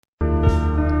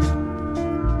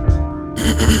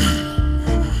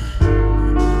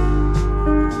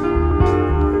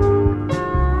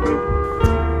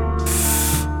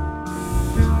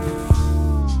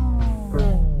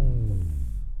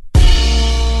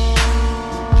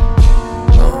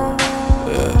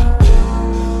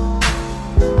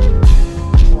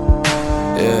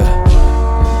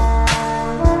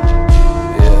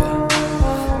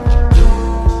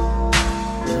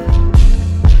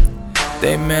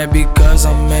They mad because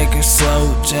I'm making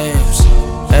slow jams,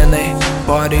 and they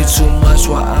party too much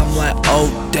while I'm like, oh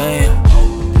damn.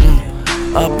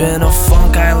 Up in a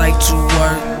funk, I like to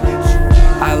work,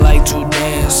 I like to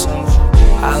dance,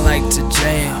 I like to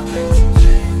jam.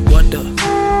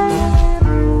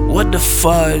 What the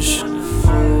fudge?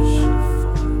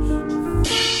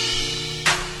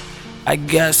 I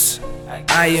guess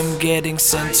I am getting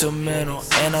sentimental,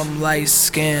 and I'm light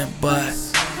skinned, but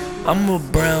I'm a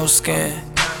brown skin.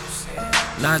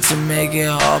 Not to make it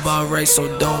all about race, so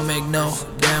don't make no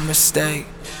damn mistake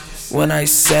when I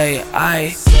say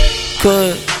I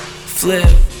could flip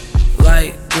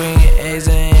like green eggs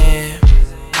and ham.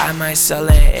 I might sell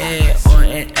an egg or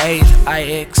an eighth.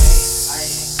 I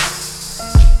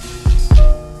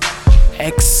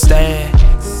extend.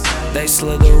 They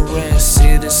slither in,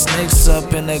 see the snakes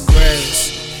up in the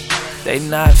grass. They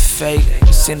not fake,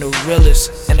 seen the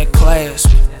realest in the class.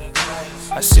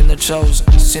 I seen the chosen,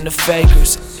 seen the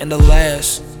fakers in the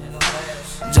last.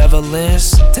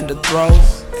 Javelins tend to throw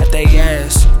at they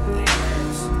ass.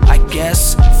 I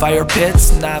guess fire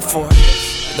pits not for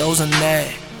those in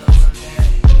that.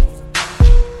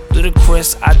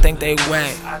 Ludicrous, I think they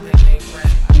whack.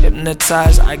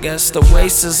 Hypnotized, I guess the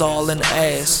waist is all in the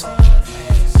ass.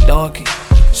 Donkey,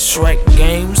 Shrek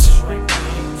games,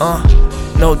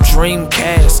 no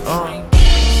Dreamcast,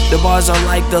 The bars are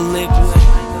like the liquid,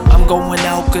 I'm going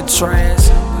Alcatraz.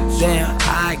 Damn,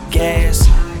 I gas,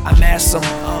 I mass them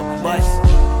up, but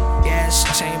gas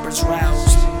chambers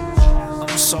roused.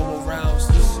 I'm so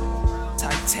aroused,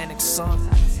 Titanic sunk.